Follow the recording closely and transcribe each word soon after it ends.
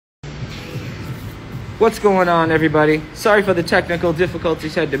What's going on, everybody? Sorry for the technical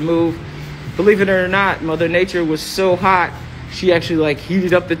difficulties, had to move. Believe it or not, Mother Nature was so hot, she actually like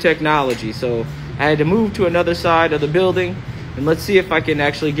heated up the technology. So I had to move to another side of the building, and let's see if I can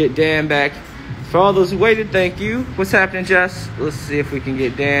actually get Dan back. For all those who waited, thank you. What's happening, Jess? Let's see if we can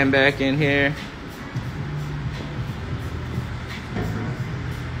get Dan back in here.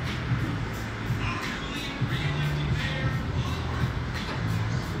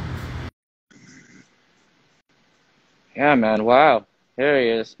 Yeah, man, wow. There he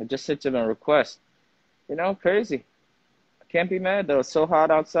is. I just sent him a request. You know, crazy. I can't be mad, though. It's so hot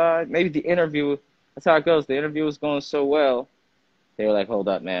outside. Maybe the interview, that's how it goes. The interview was going so well. They were like, hold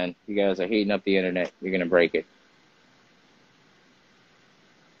up, man. You guys are heating up the internet. You're going to break it.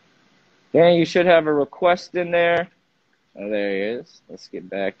 Dan, you should have a request in there. Oh, there he is. Let's get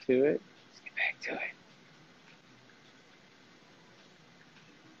back to it. Let's get back to it.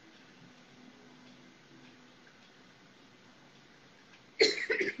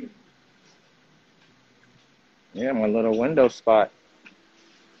 Yeah, my little window spot.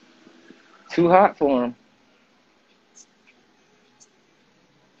 Too hot for him.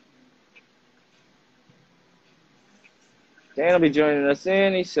 Dan will be joining us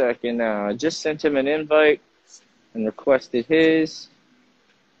any second now. I just sent him an invite and requested his.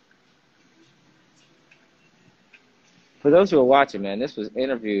 For those who are watching, man, this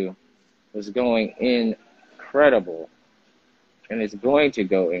interview was going incredible. And it's going to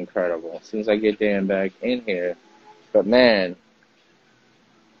go incredible as soon as I get Dan back in here. But, man,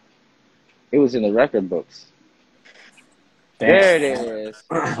 it was in the record books. Damn. There it is.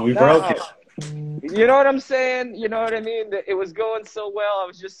 We broke it. You know what I'm saying? You know what I mean? It was going so well. I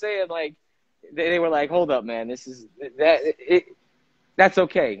was just saying, like, they were like, hold up, man. That's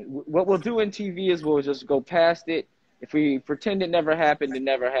okay. What we'll do in TV is we'll just go past it. If we pretend it never happened, it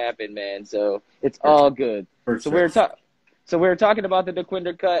never happened, man. So it's all good. So we were talking about the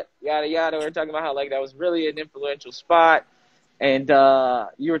DeQuinder cut, yada, yada. We were talking about how, like, that was really an influential spot. And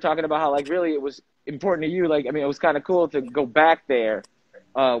you were talking about how, like, really it was important to you. Like, I mean, it was kind of cool to go back there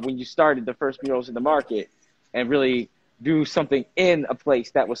when you started the first murals in the market and really do something in a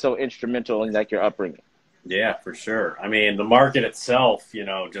place that was so instrumental in, like, your upbringing. Yeah, for sure. I mean, the market itself, you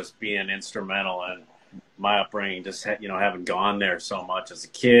know, just being instrumental in my upbringing, just, you know, having gone there so much as a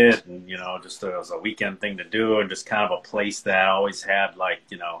kid and, you know, just it was a weekend thing to do and just kind of a place that always had, like,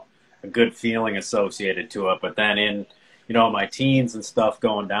 you know, a good feeling associated to it. But then in, you know, my teens and stuff,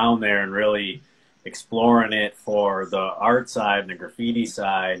 going down there and really exploring it for the art side and the graffiti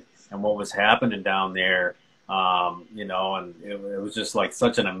side and what was happening down there, you know, and it was just like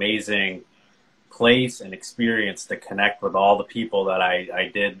such an amazing place and experience to connect with all the people that I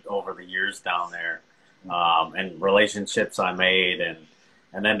did over the years down there, and relationships I made,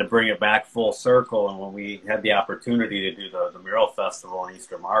 and then to bring it back full circle. And when we had the opportunity to do the Mural Festival in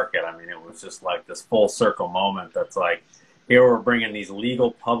Eastern Market, I mean, it was just like this full circle moment that's like, here we're bringing these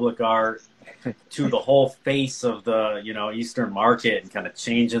legal public art to the whole face of the, you know, Eastern Market and kind of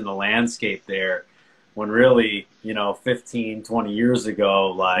changing the landscape there, when really, you know, 15, 20 years ago,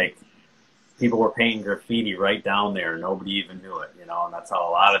 like, people were painting graffiti right down there. Nobody even knew it, you know, and that's how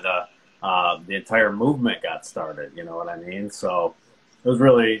a lot of the entire movement got started, you know what I mean? So it was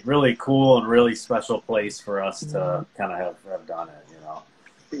really, really cool and really special place for us to kind of have done it, you know?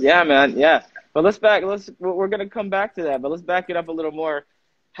 Yeah, man. Yeah. But we're going to come back to that, but let's back it up a little more.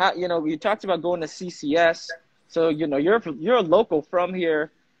 How, you know, you talked about going to CCS. So, you know, you're a local from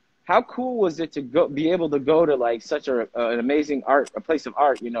here. How cool was it to be able to go to, like, such an amazing a place of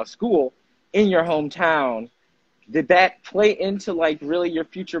art, you know, school in your hometown? Did that play into, like, really your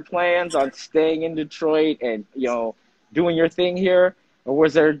future plans on staying in Detroit and, you know, doing your thing here? Or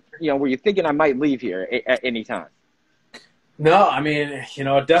was there, you know, were you thinking I might leave here at any time? No, I mean, you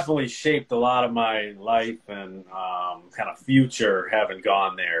know, it definitely shaped a lot of my life and kind of future having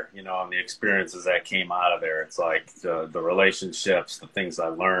gone there, you know, and the experiences that came out of there. It's like the relationships, the things I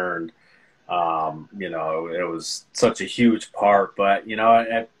learned, you know, it was such a huge part. But, you know,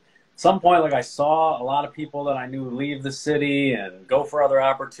 at some point, like, I saw a lot of people that I knew leave the city and go for other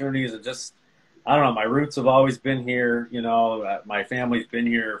opportunities, and just, I don't know, my roots have always been here. You know, my family's been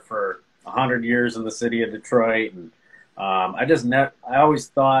here for 100 years in the city of Detroit. And I always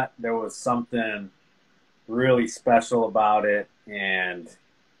thought there was something really special about it, and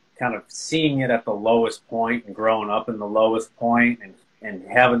kind of seeing it at the lowest point and growing up in the lowest point, and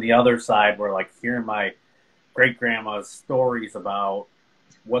having the other side where, like, hearing my great grandma's stories about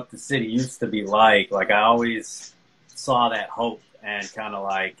what the city used to be like I always saw that hope and kind of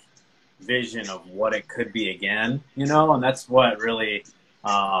like vision of what it could be again, you know, and that's what really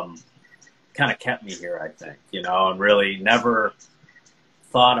kind of kept me here, I think, you know, and really never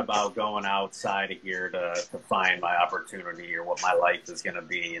thought about going outside of here to find my opportunity or what my life is going to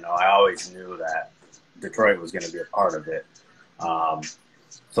be. You know, I always knew that Detroit was going to be a part of it.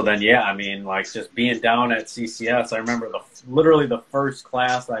 So then, yeah, I mean, like just being down at CCS, I remember literally the first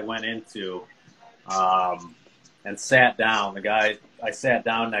class I went into and sat down. The guy I sat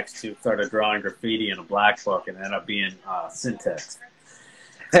down next to started drawing graffiti in a black book and ended up being syntax.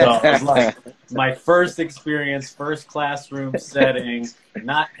 So it was like my first experience, first classroom setting,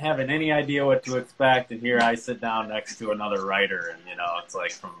 not having any idea what to expect, and here I sit down next to another writer, and you know, it's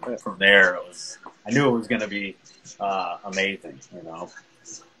like from there, I knew it was going to be amazing, you know.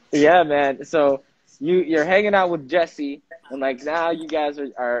 Yeah, man. So you're hanging out with Jesse, and like now you guys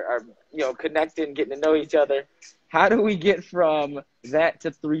are you know, connecting, getting to know each other. How do we get from that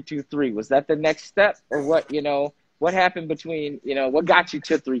to 323? Was that the next step, or what? You know, what happened between, you know, what got you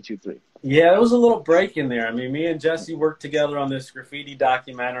to 323? Yeah, it was a little break in there. I mean, me and Jesse worked together on this graffiti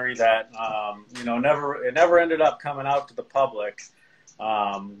documentary that, you know, never ended up coming out to the public,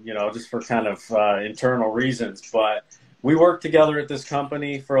 you know, just for kind of internal reasons. But we worked together at this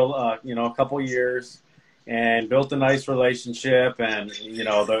company for, you know, a couple years and built a nice relationship. And, you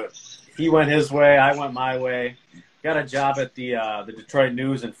know, he went his way, I went my way. Got a job at the Detroit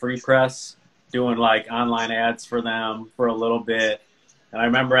News and Free Press, doing like online ads for them for a little bit. And I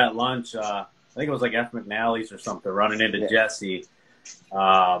remember at lunch, I think it was like F. McNally's or something, running into Jesse.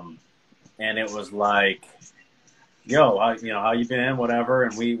 And it was like, yo, you know, how you been, whatever.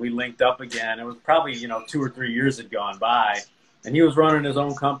 And we linked up again. It was probably, you know, 2 or 3 years had gone by. And he was running his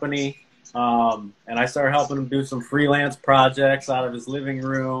own company. And I started helping him do some freelance projects out of his living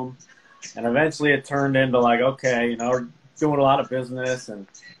room. And eventually it turned into like, okay, you know, we're doing a lot of business. And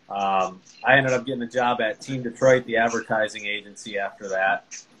I ended up getting a job at Team Detroit, the advertising agency, after that.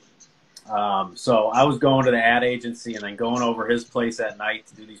 So I was going to the ad agency and then going over his place at night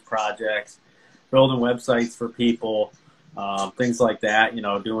to do these projects, building websites for people, things like that, you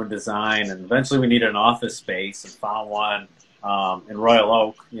know, doing design. And eventually we needed an office space and found one in Royal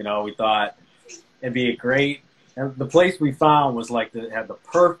Oak. You know, we thought it'd be a great, and the place we found was like, it had the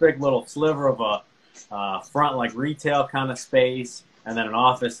perfect little sliver of a front, like retail kind of space, and then an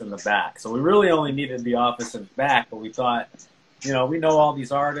office in the back. So we really only needed the office in the back, but we thought, you know, we know all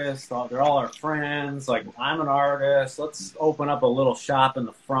these artists, they're all our friends, like I'm an artist, let's open up a little shop in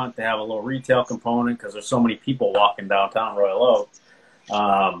the front to have a little retail component because there's so many people walking downtown Royal Oak.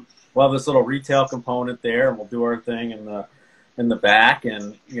 We'll have this little retail component there, and we'll do our thing in the back,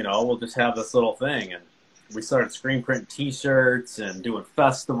 and, you know, we'll just have this little thing. And we started screen printing T-shirts and doing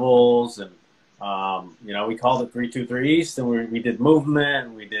festivals, and you know, we called it 323 East, and we did movement,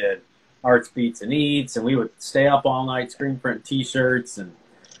 and we did arts, beats, and eats, and we would stay up all night, screen print T-shirts, and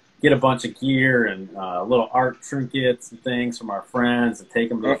get a bunch of gear and little art trinkets and things from our friends, and take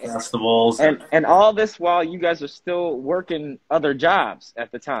them to festivals. And all this while you guys are still working other jobs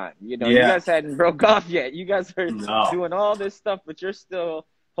at the time. You know, you guys hadn't broke off yet. You guys are doing all this stuff, but you're still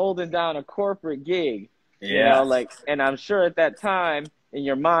holding down a corporate gig. You know, like, and I'm sure at that time in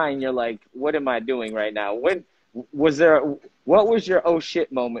your mind, you're like, what am I doing right now? What was your oh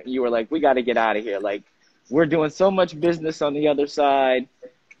shit moment? You were like, we got to get out of here. Like, we're doing so much business on the other side.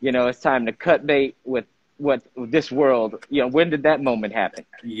 You know, it's time to cut bait with this world. You know, when did that moment happen?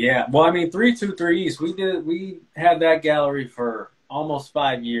 Yeah. Well, I mean, 323 East, we had that gallery for almost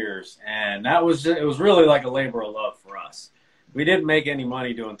 5 years, and it was really like a labor of love for us. We didn't make any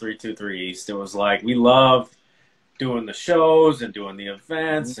money doing 323 East. It was like, we loved doing the shows and doing the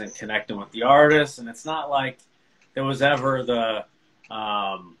events and connecting with the artists. And it's not like there was ever the,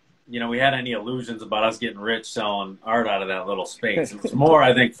 you know, we had any illusions about us getting rich selling art out of that little space. It was more,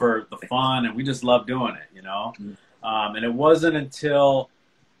 I think, for the fun, and we just loved doing it, you know. And it wasn't until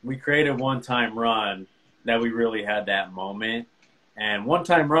we created One Time Run that we really had that moment. And One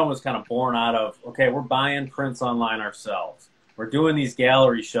Time Run was kind of born out of, okay, we're buying prints online ourselves. We're doing these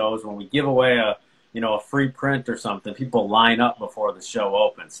gallery shows. When we give away a free print or something, people line up before the show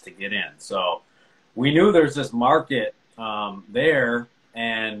opens to get in. So we knew there's this market there,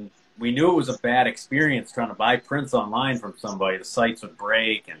 and we knew it was a bad experience trying to buy prints online from somebody. The sites would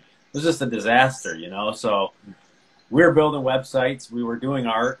break, and it was just a disaster, you know. So we were building websites, we were doing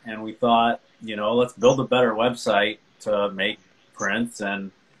art, and we thought, you know, let's build a better website to make prints,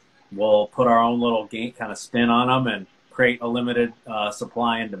 and we'll put our own little kind of spin on them and create a limited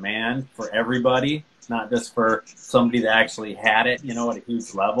supply and demand for everybody, not just for somebody that actually had it, you know, at a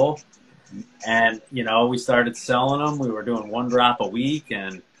huge level. And, you know, we started selling them. We were doing 1 drop a week,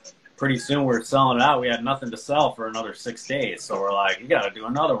 and pretty soon we were selling it out. We had nothing to sell for another 6 days. So we're like, you got to do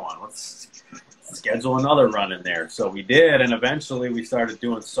another one. Let's schedule another run in there. So we did. And eventually we started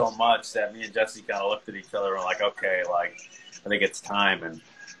doing so much that me and Jesse kind of looked at each other and were like, okay, like, I think it's time.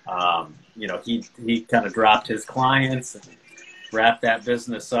 And, you know, he kind of dropped his clients and wrapped that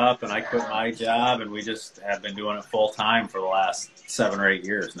business up, and I quit my job, and we just have been doing it full time for the last 7 or 8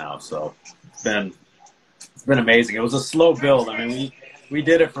 years now. So it's been amazing. It was a slow build. I mean, we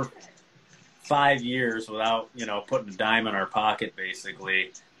did it for 5 years without, you know, putting a dime in our pocket,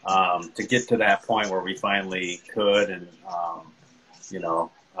 basically, to get to that point where we finally could and, you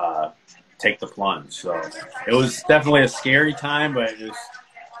know, take the plunge. So it was definitely a scary time, but it was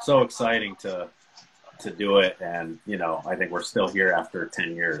so exciting to do it. And, you know, I think we're still here after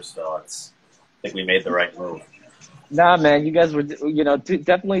 10 years. So I think we made the right move. Nah, man, you guys were, you know,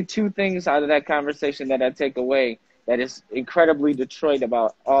 definitely two things out of that conversation that I take away that is incredibly Detroit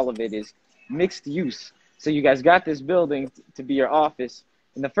about all of it is mixed use. So you guys got this building to be your office.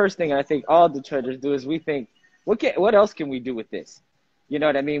 And the first thing I think all Detroiters do is we think, what else can we do with this? You know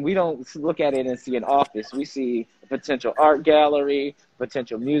what I mean? We don't look at it and see an office. We see a potential art gallery,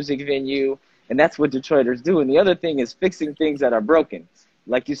 potential music venue, and that's what Detroiters do. And the other thing is fixing things that are broken.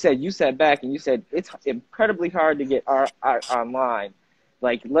 Like you said, you sat back and you said, it's incredibly hard to get art online.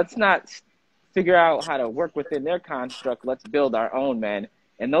 Like, let's not figure out how to work within their construct. Let's build our own, man.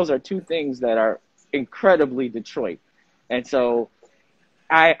 And those are two things that are incredibly Detroit. And so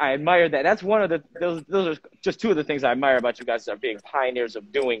I admire that. That's one of those are just two of the things I admire about you guys are being pioneers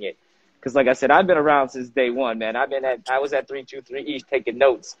of doing it. Because like I said, I've been around since day one, man. I was at 323 East taking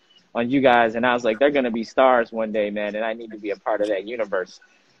notes on you guys, and I was like, they're going to be stars one day, man, and I need to be a part of that universe.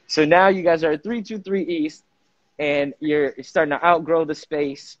 So now you guys are at 323 East, and you're starting to outgrow the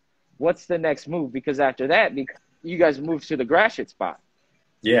space. What's the next move? Because after that, you guys moved to the Gratiot spot.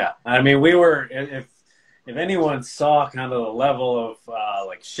 Yeah, I mean, we were, if anyone saw kind of the level of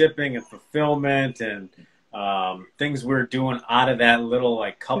like shipping and fulfillment and things we were doing out of that little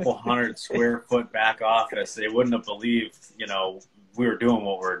like couple 100 square foot back office, they wouldn't have believed, you know, we were doing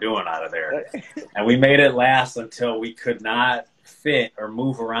what we were doing out of there. And we made it last until we could not fit or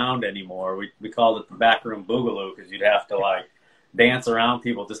move around anymore. We called it the backroom boogaloo because you'd have to like dance around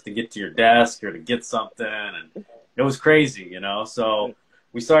people just to get to your desk or to get something. And it was crazy, you know? So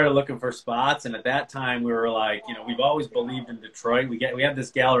we started looking for spots. And at that time we were like, you know, we've always believed in Detroit. We had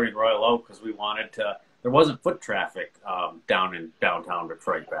this gallery in Royal Oak because we wanted to, there wasn't foot traffic down in downtown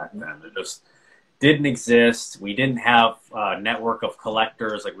Detroit back then. It just didn't exist. We didn't have a network of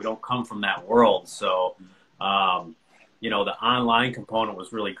collectors. Like, we don't come from that world. So, you know, the online component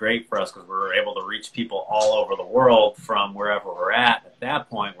was really great for us because we were able to reach people all over the world from wherever we're at. At that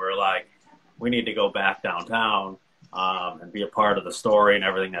point, we're like, we need to go back downtown and be a part of the story and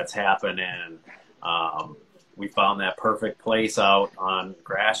everything that's happening. We found that perfect place out on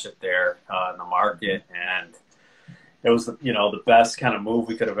Gratiot there in the market, and it was, you know, the best kind of move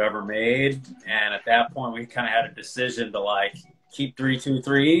we could have ever made. And at that point, we kind of had a decision to like keep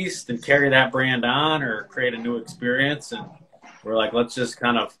 323 East and carry that brand on or create a new experience. And we're like, let's just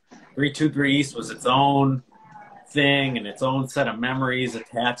kind of, 323 East was its own thing and its own set of memories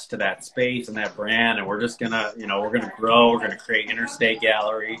attached to that space and that brand. And we're just going to, you know, we're going to grow. We're going to create Interstate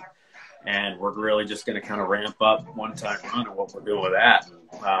Gallery. And we're really just going to kind of ramp up one-time run and what we're doing with that.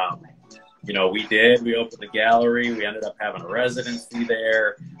 And, you know, we opened the gallery. We ended up having a residency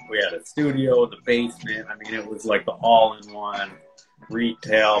there. We had a studio in the basement. I mean, it was like the all-in-one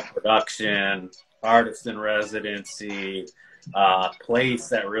retail, production, artist in residency, place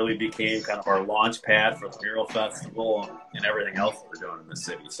that really became kind of our launch pad for the Mural Festival and everything else that we're doing in the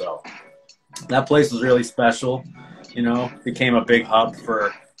city. So that place was really special, you know, became a big hub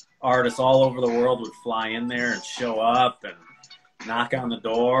for artists all over the world would fly in there and show up and knock on the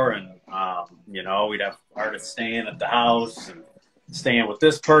door, and you know, we'd have artists staying at the house and staying with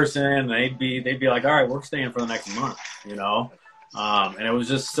this person. They'd be like, all right, we're staying for the next month, you know. And it was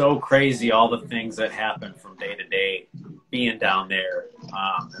just so crazy, all the things that happened from day to day being down there,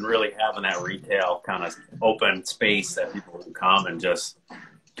 and really having that retail kind of open space that people would come and just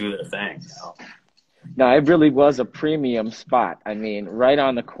do their thing, you know? No, it really was a premium spot. I mean, right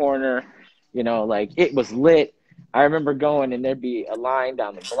on the corner, you know, like it was lit. I remember going and there'd be a line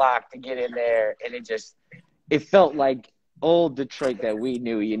down the block to get in there, and it felt like old Detroit that we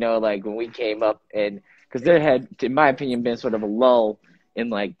knew, you know, like when we came up, and because there had, in my opinion, been sort of a lull in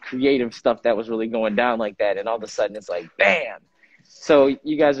like creative stuff that was really going down like that, and all of a sudden it's like, bam! So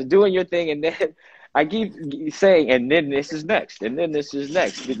you guys are doing your thing, and then I keep saying, and then this is next, and then this is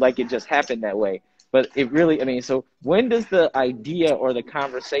next, like it just happened that way. But it really, I mean, so when does the idea or the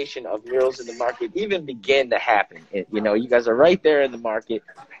conversation of murals in the market even begin to happen? You know, you guys are right there in the market.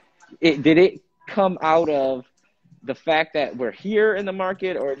 Did it come out of the fact that we're here in the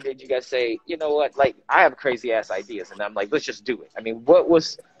market, or did you guys say, you know what, like, I have crazy ass ideas, and I'm like, let's just do it? I mean, what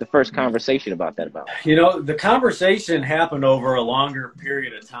was the first conversation about that about? You know, the conversation happened over a longer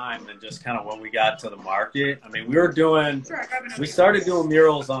period of time than just kind of when we got to the market. I mean, we started doing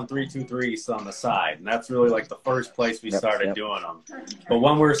murals on 323 on the side, and that's really like the first place we started doing them. But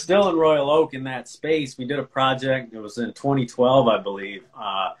when we were still in Royal Oak in that space, we did a project, it was in 2012, I believe,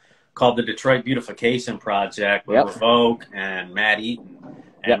 called the Detroit Beautification Project with Oak and Matt Eaton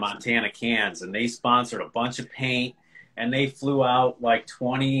and Montana Cans, and they sponsored a bunch of paint, and they flew out like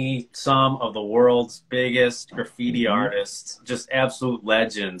 20 some of the world's biggest graffiti artists, just absolute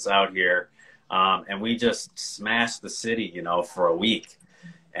legends out here, and we just smashed the city, you know, for a week.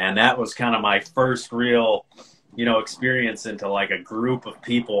 And that was kind of my first real, you know, experience into like a group of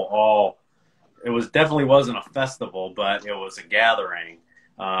people all. It was definitely wasn't a festival, but it was a gathering.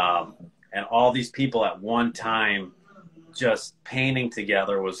 And all these people at one time just painting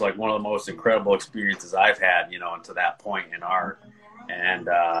together was like one of the most incredible experiences I've had, you know, to that point in art. And,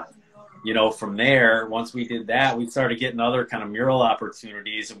 you know, from there, once we did that, we started getting other kind of mural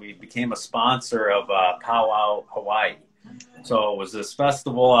opportunities, and we became a sponsor of Powwow Hawaii. So it was this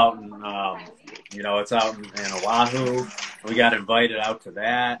festival out in, you know, it's out in Oahu. We got invited out to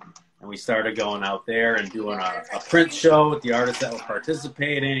that. And we started going out there and doing a print show with the artists that were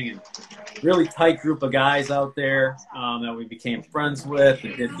participating, and really tight group of guys out there that we became friends with,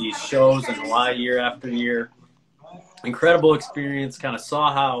 and did these shows in Hawaii year after year. Incredible experience. Kind of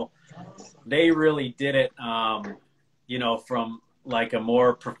saw how they really did it, you know, from like a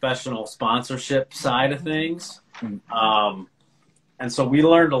more professional sponsorship side of things. And so we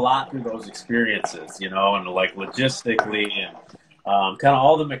learned a lot through those experiences, you know, and like logistically and kind of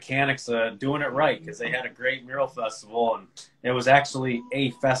all the mechanics of doing it right, because they had a great mural festival, and it was actually a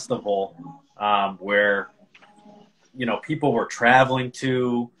festival where, you know, people were traveling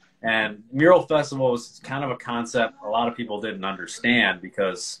to, and mural festival was kind of a concept a lot of people didn't understand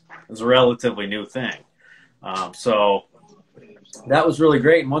because it was a relatively new thing. So that was really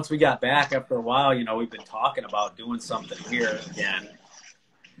great. And once we got back after a while, you know, we've been talking about doing something here again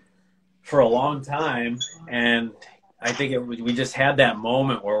for a long time. And I think we just had that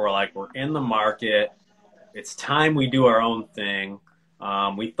moment where we're like, we're in the market. It's time we do our own thing.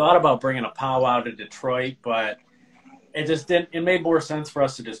 We thought about bringing a powwow to Detroit, but it just didn't. It made more sense for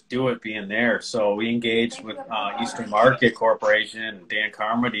us to just do it being there. So we engaged with Eastern Market Corporation and Dan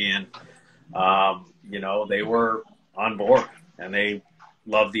Carmody, and you know, they were on board and they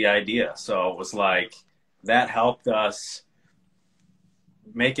loved the idea. So it was like that helped us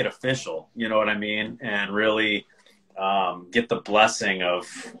make it official. You know what I mean? And really get the blessing of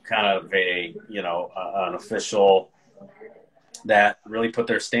kind of a, you know, an official that really put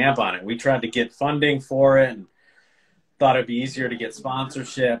their stamp on it. We tried to get funding for it and thought it'd be easier to get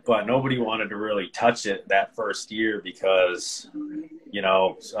sponsorship, but nobody wanted to really touch it that first year because, you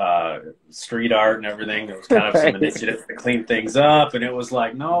know, street art and everything. There was kind of some initiative to clean things up, and it was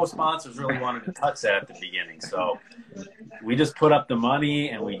like, no sponsors really wanted to touch that at the beginning. So we just put up the money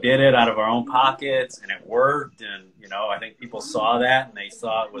and we did it out of our own pockets, and it worked. And, you know, I think people saw that and they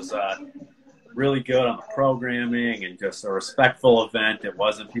saw it was really good on the programming and just a respectful event. It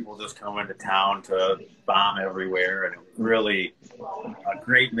wasn't people just coming to town to bomb everywhere, and it was really a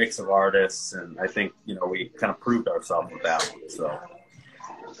great mix of artists. And I think, you know, we kind of proved ourselves with that one. So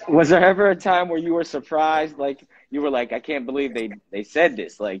was there ever a time where you were surprised, like you were like, I can't believe they said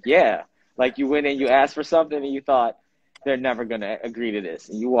this? Like, yeah, like you went in, you asked for something and you thought they're never going to agree to this,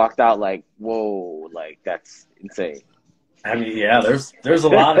 and you walked out like, whoa, like that's insane. I mean, yeah, there's a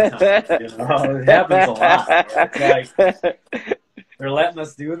lot of times, you know, it happens a lot. It's like, they're letting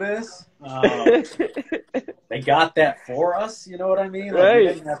us do this. They got that for us, you know what I mean? Like, we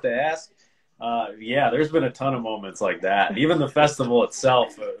didn't have to ask. Yeah, there's been a ton of moments like that. Even the festival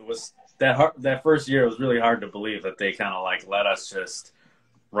itself, it was that first year, it was really hard to believe that they kind of like let us just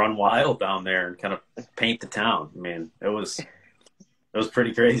run wild down there and kind of paint the town. I mean, it was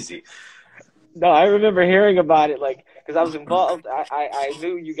pretty crazy. No, I remember hearing about it, like, because I was involved. I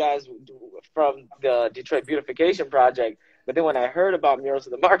knew you guys from the Detroit Beautification Project, but then when I heard about Murals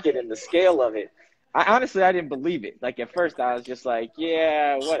of the Market and the scale of it, I didn't believe it. Like, at first I was just like,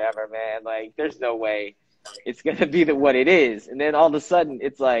 yeah, whatever, man. Like, there's no way it's going to be what it is. And then all of a sudden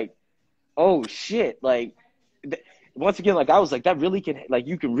it's like, oh, shit. Like, once again, like, I was like, that really can, like,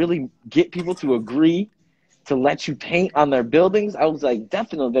 you can really get people to agree to let you paint on their buildings, I was like,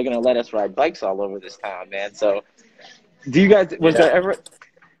 definitely they're gonna let us ride bikes all over this town, man. So, do you guys? Yeah.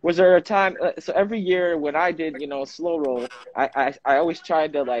 Was there a time? So every year when I did, slow roll, I always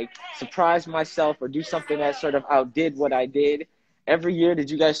tried to like surprise myself or do something that sort of outdid what I did. Every year, did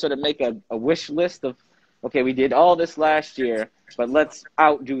you guys sort of make a wish list of, okay, we did all this last year, but let's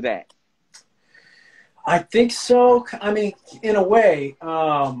outdo that? I think so. I mean, in a way,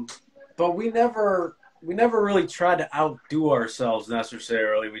 but we never really tried to outdo ourselves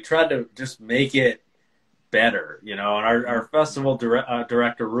necessarily. We tried to just make it better, you know. And our festival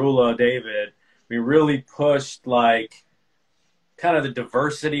director, Rula David, we really pushed like kind of the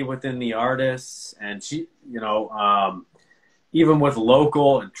diversity within the artists, and she, even with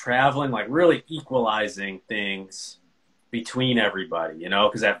local and traveling, like really equalizing things between everybody, you know,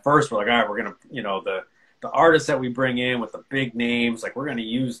 because at first we're like, all right, we're gonna, the artists that we bring in with the big names, like we're gonna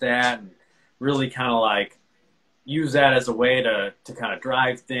use that and really kind of like use that as a way to kind of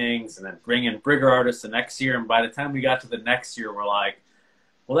drive things, and then bring in bigger artists the next year. And by the time we got to the next year, we're like,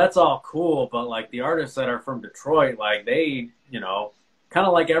 well, that's all cool, but like the artists that are from Detroit, like they, kind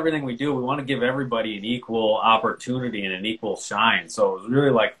of like everything we do, we want to give everybody an equal opportunity and an equal shine. So it was really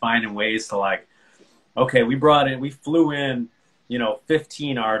like finding ways to like, okay, we flew in,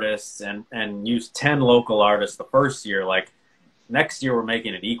 15 artists and used 10 local artists the first year. Like next year we're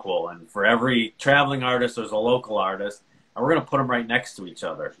making it equal. And for every traveling artist, there's a local artist, and we're going to put them right next to each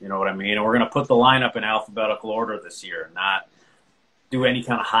other. You know what I mean? And we're going to put the lineup in alphabetical order this year, and not do any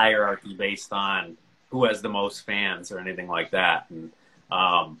kind of hierarchy based on who has the most fans or anything like that. And,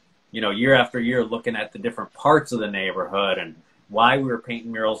 year after year, looking at the different parts of the neighborhood and why we were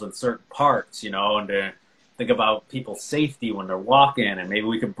painting murals in certain parts, and to think about people's safety when they're walking, and maybe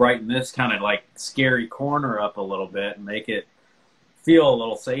we could brighten this kind of like scary corner up a little bit and make it feel a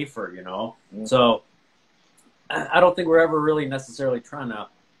little safer, Mm-hmm. So I don't think we're ever really necessarily trying to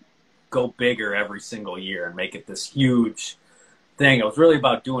go bigger every single year and make it this huge thing. It was really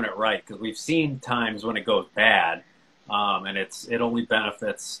about doing it right, because we've seen times when it goes bad, and it only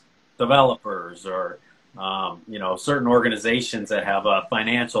benefits developers or certain organizations that have a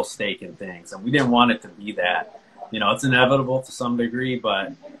financial stake in things, and we didn't want it to be that. It's inevitable to some degree,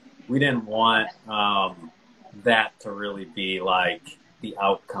 but we didn't want that to really be like the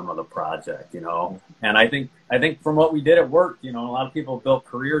outcome of the project, And I think from what we did, it worked. A lot of people built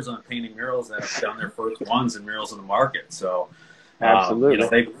careers on painting murals that have done their first ones in murals in the market. So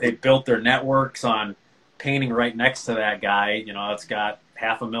Absolutely. they built their networks on painting right next to that guy, that's got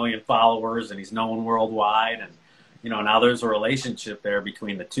 500,000 followers and he's known worldwide. And, now there's a relationship there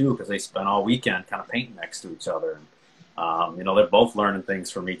between the two, because they spent all weekend kind of painting next to each other. And, they're both learning things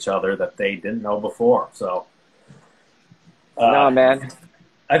from each other that they didn't know before. So, No, man.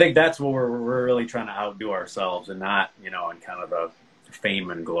 I think that's what we're really trying to outdo ourselves, and not, in kind of the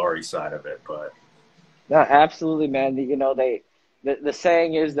fame and glory side of it. But No, absolutely, man. The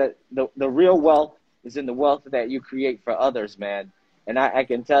saying is that the real wealth is in the wealth that you create for others, man. And I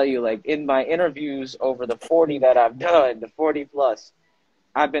can tell you, like, in my interviews over the 40 that I've done, the 40 plus,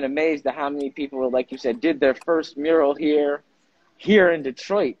 I've been amazed at how many people, like you said, did their first mural here in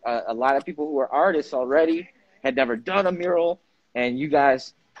Detroit. A lot of people who are artists already had never done a mural, and you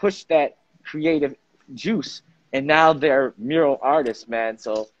guys pushed that creative juice, and now they're mural artists, man.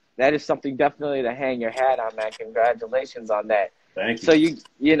 So that is something definitely to hang your hat on, man. Congratulations on that. thank So you.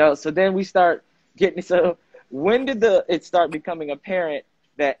 so then we start getting, so when did it start becoming apparent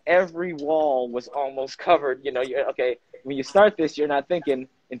that every wall was almost covered? Okay, when you start this, you're not thinking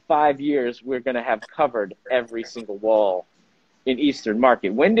in 5 years we're going to have covered every single wall in Eastern Market.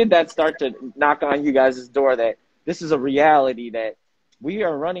 When did that start to knock on you guys' door that this is a reality, that we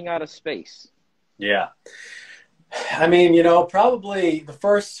are running out of space? Yeah. I mean, probably the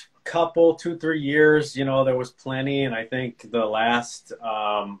first couple, 2-3 years, there was plenty. And I think the last,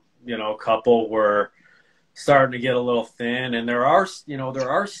 couple were starting to get a little thin. And there are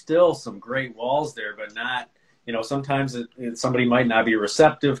still some great walls there, but not, sometimes somebody might not be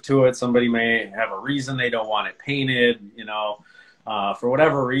receptive to it. Somebody may have a reason they don't want it painted, for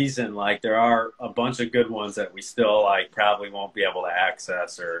whatever reason. Like there are a bunch of good ones that we still like probably won't be able to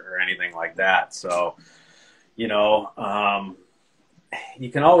access or anything like that. So, you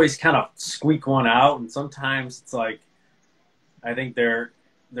can always kind of squeak one out. And sometimes it's like, I think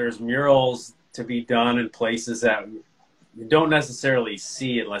there's murals to be done in places that you don't necessarily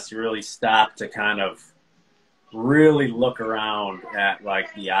see unless you really stop to kind of really look around at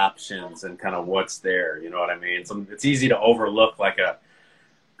like the options and kind of what's there. You know what I mean? So it's easy to overlook like a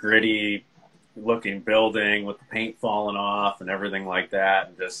gritty looking building with the paint falling off and everything like that,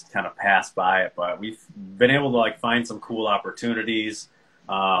 and just kind of passed by it. But we've been able to like find some cool opportunities.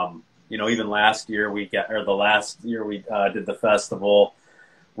 You know, even last year the last year we did the festival,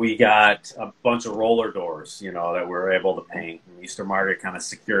 we got a bunch of roller doors, you know, that we were able to paint, and Easter Market kind of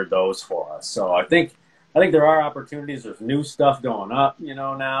secured those for us. So I think there are opportunities. There's new stuff going up, you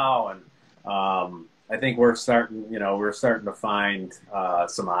know, now, and I think we're starting to find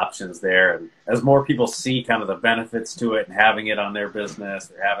some options there. And as more people see kind of the benefits to it and having it on their business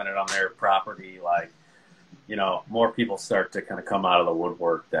or having it on their property, like, you know, more people start to kind of come out of the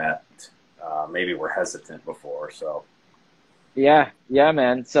woodwork that maybe were hesitant before. So. Yeah,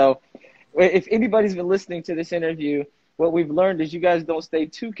 man. So if anybody's been listening to this interview, what we've learned is you guys don't stay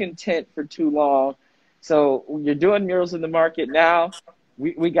too content for too long. So you're doing Murals in the Market now.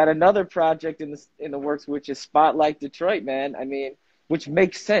 We got another project in the works, which is Spotlight Detroit, man. I mean, which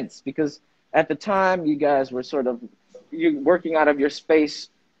makes sense because at the time you guys were you working out of your space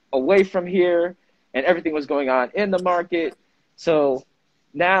away from here, and everything was going on in the market. So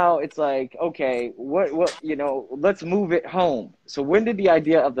now it's like, okay, what you know, let's move it home. So when did the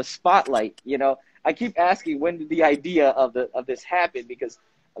idea of the Spotlight? You know, I keep asking when did the idea of this happen, because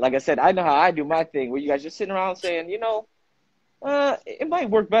like I said, I know how I do my thing, where you guys just sitting around saying, you know, it might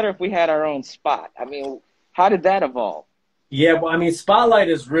work better if we had our own spot. I mean, how did that evolve? Yeah, well, I mean, Spotlight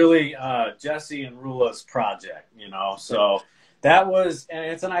is really Jesse and Rula's project, you know. So that was, and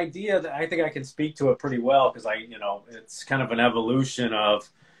it's an idea that I think I can speak to it pretty well because it's kind of an evolution of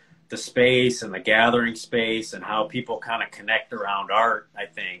the space and the gathering space and how people kind of connect around art, I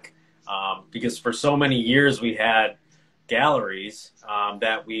think. Because for so many years we had galleries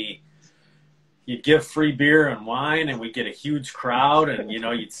that you'd give free beer and wine and we'd get a huge crowd, and, you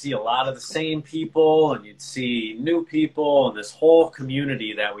know, you'd see a lot of the same people and you'd see new people and this whole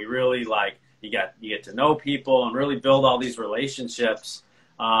community that we really like. You get to know people and really build all these relationships.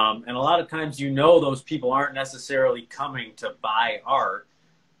 And a lot of times, you know, those people aren't necessarily coming to buy art,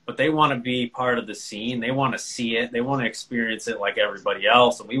 but they want to be part of the scene. They want to see it. They want to experience it like everybody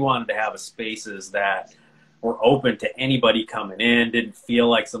else. And we wanted to have spaces that were open to anybody coming in, didn't feel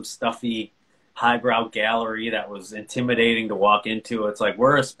like some stuffy highbrow gallery that was intimidating to walk into. It's like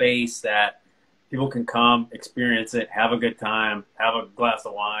we're a space that people can come, experience it, have a good time, have a glass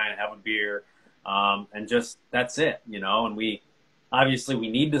of wine, have a beer, and just that's it, you know. And we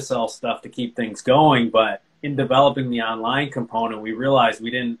need to sell stuff to keep things going, but in developing the online component, we realized we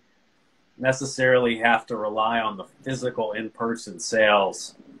didn't necessarily have to rely on the physical in-person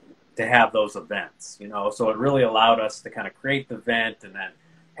sales to have those events, you know. So it really allowed us to kind of create the event and then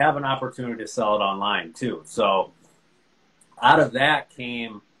have an opportunity to sell it online too. So out of that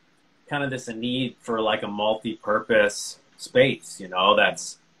came kind of this need for like a multi-purpose space, you know,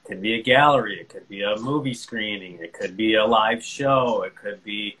 that's can be a gallery, it could be a movie screening, it could be a live show, it could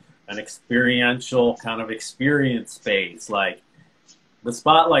be an experiential kind of experience space. Like the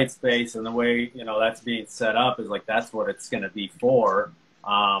Spotlight space and the way, you know, that's being set up is like that's what it's going to be for.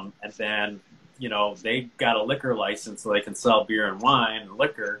 And then, you know, they got a liquor license so they can sell beer and wine and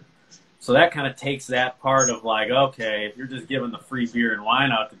liquor. So that kind of takes that part of like, okay, if you're just giving the free beer and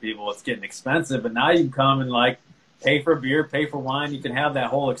wine out to people, it's getting expensive. But now you can come and like pay for beer, pay for wine. You can have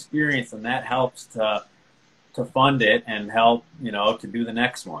that whole experience, and that helps to fund it and help, you know, to do the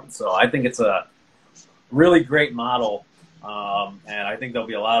next one. So I think it's a really great model. And I think there'll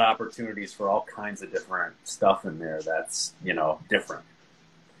be a lot of opportunities for all kinds of different stuff in there that's, you know, different.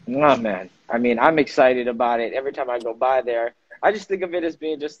 Oh, man. I mean, I'm excited about it. Every time I go by there, I just think of it as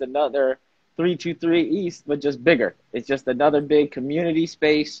being just another 323 East, but just bigger. It's just another big community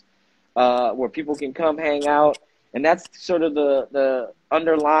space where people can come hang out. And that's sort of the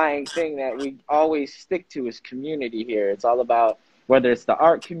underlying thing that we always stick to is community here. It's all about whether it's the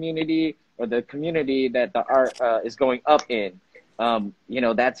art community or the community that the art is going up in. You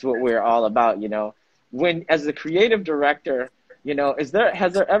know, that's what we're all about, you know. When, as the creative director, you know, has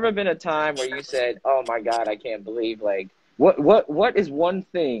there ever been a time where you said, oh, my God, I can't believe, like, what is one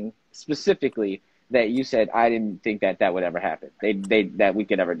thing specifically that you said, I didn't think that would ever happen, that we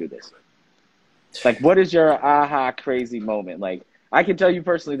could ever do this? Like, what is your aha crazy moment? Like, I can tell you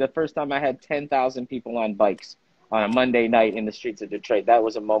personally, the first time I had 10,000 people on bikes on a Monday night in the streets of Detroit, that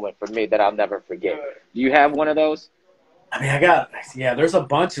was a moment for me that I'll never forget. Do you have one of those? I mean, there's a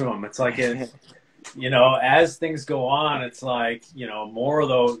bunch of them. It's like, you know, as things go on, it's like, you know, more of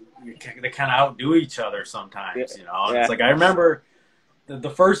those, they kind of outdo each other sometimes, you know. And it's like, I remember the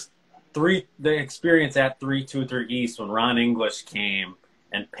first the experience at 323 East when Ron English came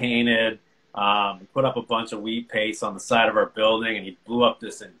and painted, put up a bunch of wheat paste on the side of our building, and he blew up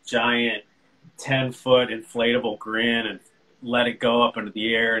this giant 10-foot inflatable grin and let it go up into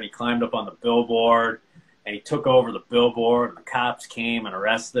the air. And he climbed up on the billboard and he took over the billboard and the cops came and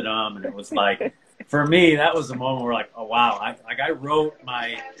arrested him. And it was like, for me, that was the moment where like, oh, wow. I wrote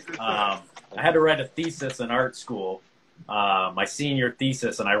my, I had to write a thesis in art school, my senior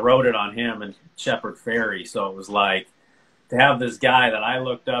thesis, and I wrote it on him and Shepard Fairey. So it was like, to have this guy that I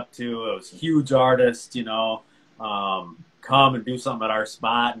looked up to, it was a huge artist, you know, come and do something at our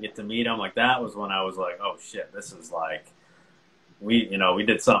spot and get to meet him. Like, that was when I was like, oh shit, this is like, we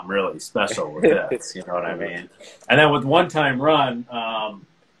did something really special with this, you know what I mean? And then with One Time Run,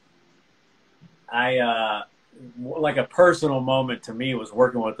 like a personal moment to me was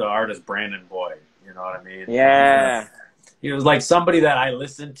working with the artist Brandon Boyd, you know what I mean? Yeah. He was like somebody that I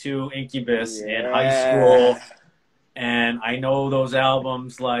listened to Incubus in high school. And I know those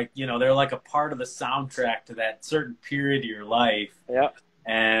albums, like, you know, they're like a part of the soundtrack to that certain period of your life. Yep.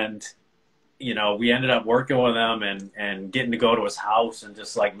 And, you know, we ended up working with him and getting to go to his house and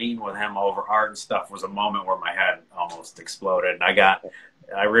just like meeting with him over art and stuff was a moment where my head almost exploded. And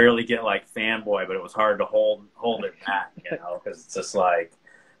I rarely get like fanboy, but it was hard to hold it back, you know, because it's just like,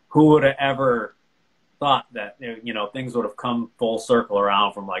 who would have ever thought that, you know, things would have come full circle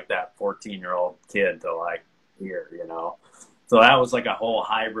around from like that 14-year-old kid to like here, you know? So that was like a whole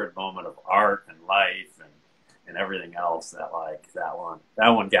hybrid moment of art and life and everything else that like, that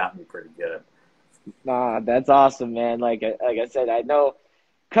one got me pretty good. Nah, that's awesome, man. Like I said, I know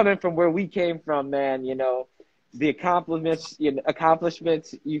coming from where we came from, man, you know, the accomplishments,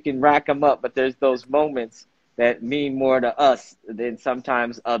 you can rack them up, but there's those moments that mean more to us than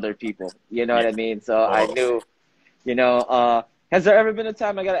sometimes other people. You know what I mean? So I knew, you know, has there ever been a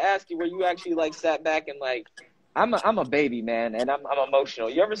time, I got to ask you, where you actually like sat back and like, I'm a baby, man, and I'm emotional.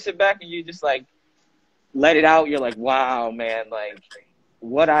 You ever sit back and you just like let it out? You're like, wow, man, like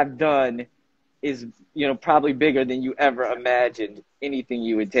what I've done is, you know, probably bigger than you ever imagined anything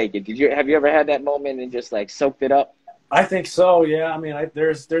you would take it. Have you ever had that moment and just like soaked it up? I think so. Yeah. I mean,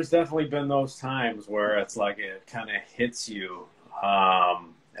 there's definitely been those times where it's like, it kind of hits you.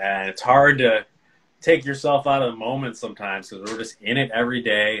 And it's hard to take yourself out of the moment sometimes because we're just in it every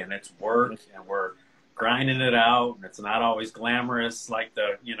day and it's work and we're grinding it out and it's not always glamorous like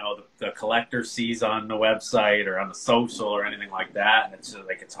the collector sees on the website or on the social or anything like that. And it's just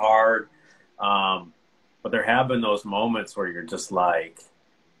like, it's hard. But there have been those moments where you're just like,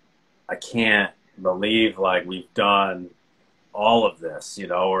 I can't believe like we've done all of this, you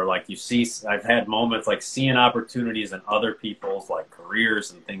know, or like I've had moments like seeing opportunities in other people's like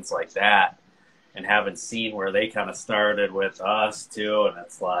careers and things like that and haven't seen where they kind of started with us too. And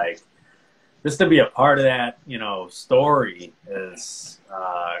it's like, just to be a part of that, you know, story is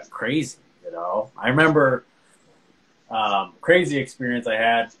crazy, you know. I remember crazy experience I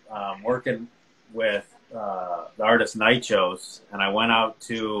had working with the artist Nitros, and I went out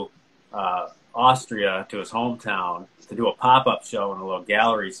to Austria, to his hometown, to do a pop-up show in a little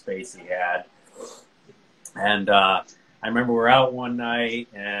gallery space he had. And I remember we were out one night,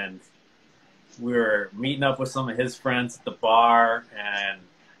 and we were meeting up with some of his friends at the bar, and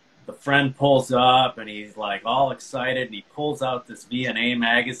the friend pulls up, and he's like all excited, and he pulls out this V&A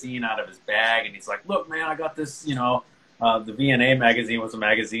magazine out of his bag, and he's like, look, man, I got this, you know. The V&A magazine was a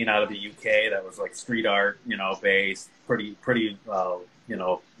magazine out of the UK that was like street art, you know, based, pretty, you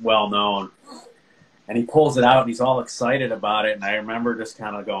know, well known. And he pulls it out and he's all excited about it. And I remember just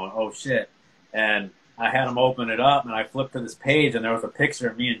kind of going, oh shit. And I had him open it up and I flipped to this page and there was a picture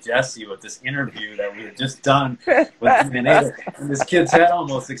of me and Jesse with this interview that we had just done with V&A. And this kid's head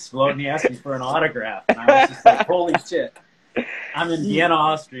almost exploded and he asked me for an autograph. And I was just like, holy shit. I'm in Vienna,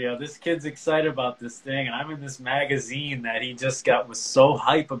 Austria. This kid's excited about this thing, and I'm in this magazine that he just was so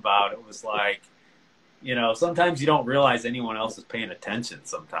hype about. It was like, you know, sometimes you don't realize anyone else is paying attention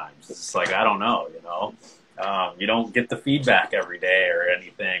sometimes. It's like, I don't know, you know. You don't get the feedback every day or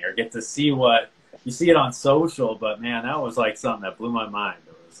anything, or get to see what – you see it on social, but, man, that was like something that blew my mind.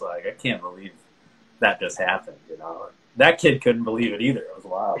 It was like, I can't believe that just happened, you know. That kid couldn't believe it either. It was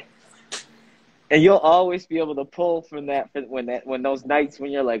wild. And you'll always be able to pull from that when those nights when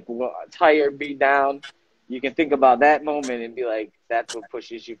you're like tired, beat down, you can think about that moment and be like, that's what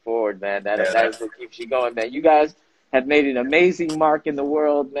pushes you forward, man. That is what keeps you going, man. You guys have made an amazing mark in the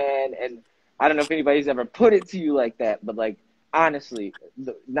world, man. And I don't know if anybody's ever put it to you like that, but like honestly,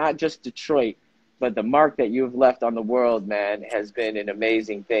 not just Detroit, but the mark that you have left on the world, man, has been an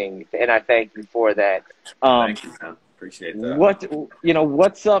amazing thing. And I thank you for that. Thank you, man. Appreciate that.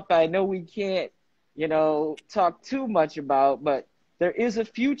 What's up? I know we can't, you know, talk too much about, but there is a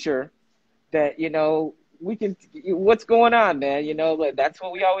future that, you know, what's going on, man? You know, like, that's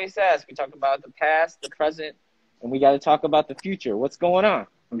what we always ask. We talk about the past, the present, and we got to talk about the future. What's going on?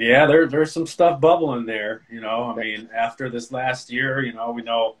 Yeah, there's some stuff bubbling there. You know, I mean, after this last year, you know, we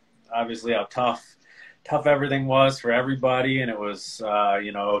know obviously how tough everything was for everybody, and it was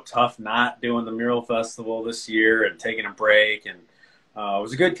you know, tough not doing the Mural Festival this year and taking a break, and it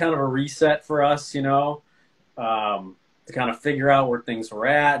was a good kind of a reset for us, you know, to kind of figure out where things were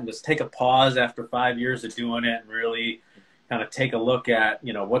at and just take a pause after 5 years of doing it and really kind of take a look at,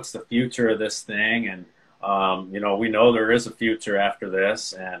 you know, what's the future of this thing. And you know, we know there is a future after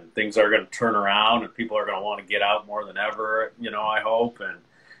this, and things are going to turn around, and people are going to want to get out more than ever, you know, I hope. And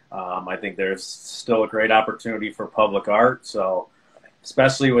I think there's still a great opportunity for public art, so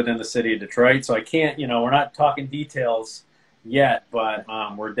especially within the city of Detroit. So I can't, you know, we're not talking details yet, but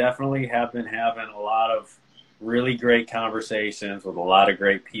we're definitely have been having a lot of really great conversations with a lot of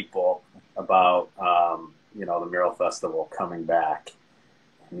great people about, you know, the Mural Festival coming back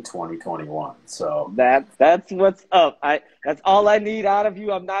in 2021. So that's what's up. That's all I need out of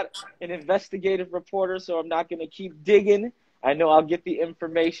you. I'm not an investigative reporter, so I'm not going to keep digging. I know I'll get the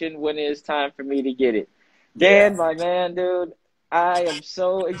information when it is time for me to get it. Dan, my man, dude, I am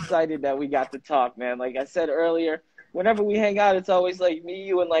so excited that we got to talk, man. Like I said earlier, whenever we hang out, it's always like me,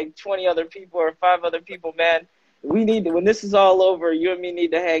 you, and like 20 other people or 5 other people, man. We need to, when this is all over, you and me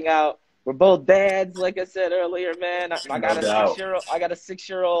need to hang out. We're both dads, like I said earlier, man. I got a 6-year-old. I got a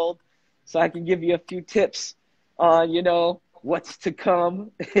 6-year-old, so I can give you a few tips on, you know, what's to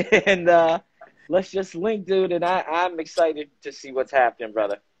come. And let's just link, dude. And I'm excited to see what's happening,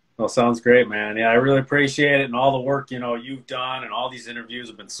 brother. Well, sounds great, man. Yeah, I really appreciate it, and all the work, you know, you've done, and all these interviews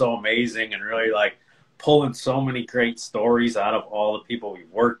have been so amazing, and really like pulling so many great stories out of all the people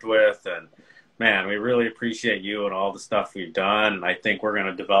we've worked with. And man, we really appreciate you and all the stuff we've done. And I think we're going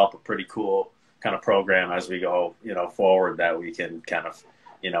to develop a pretty cool kind of program as we go, you know, forward, that we can kind of,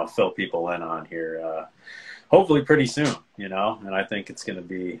 you know, fill people in on here, hopefully pretty soon, you know. And I think it's going to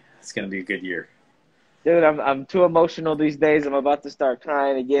be a good year. Dude, I'm too emotional these days. I'm about to start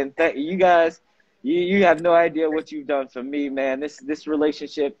crying again. Thank you guys. You have no idea what you've done for me, man. This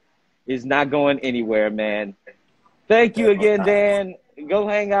relationship is not going anywhere, man. Thank you again, Dan. Go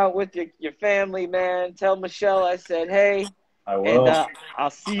hang out with your family, man. Tell Michelle I said hey. I will. And I'll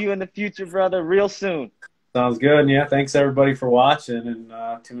see you in the future, brother, real soon. Sounds good. And yeah, thanks everybody for watching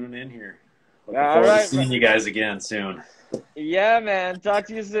and tuning in here. Looking forward to seeing you guys again soon. Yeah, man. Talk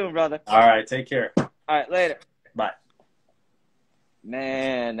to you soon, brother. All right. Take care. All right. Later. Bye.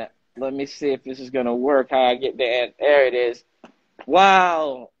 Man, let me see if this is going to work, how I get Dan. There it is.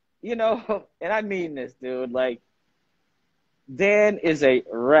 Wow. You know, and I mean this, dude. Like, Dan is a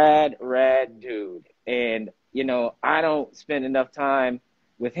rad dude. And, you know, I don't spend enough time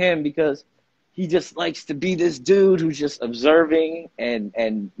with him because he just likes to be this dude who's just observing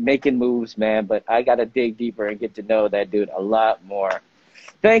and making moves, man. But I got to dig deeper and get to know that dude a lot more.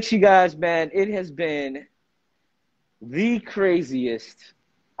 Thanks, you guys, man. It has been the craziest,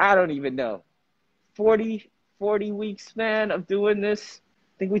 I don't even know, 40 weeks, man, of doing this.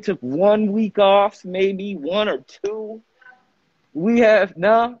 I think we took 1 week off, maybe 1 or 2. We have,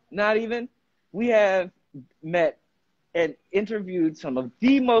 no, not even. We have met and interviewed some of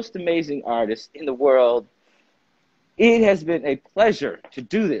the most amazing artists in the world. It has been a pleasure to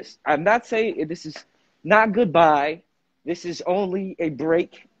do this. I'm not saying this is not goodbye. This is only a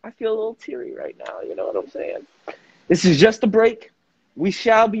break. I feel a little teary right now. You know what I'm saying? This is just a break. We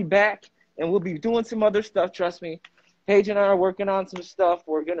shall be back, and we'll be doing some other stuff. Trust me. Paige and I are working on some stuff.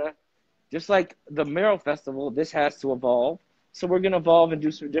 We're going to, just like the Mural Festival, this has to evolve. So we're going to evolve and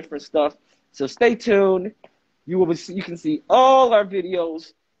do some different stuff. So stay tuned. You can see all our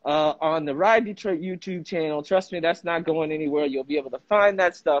videos on the Ride Detroit YouTube channel. Trust me, that's not going anywhere. You'll be able to find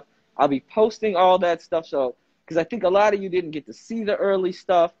that stuff. I'll be posting all that stuff. So, because I think a lot of you didn't get to see the early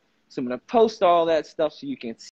stuff. So I'm going to post all that stuff so you can see.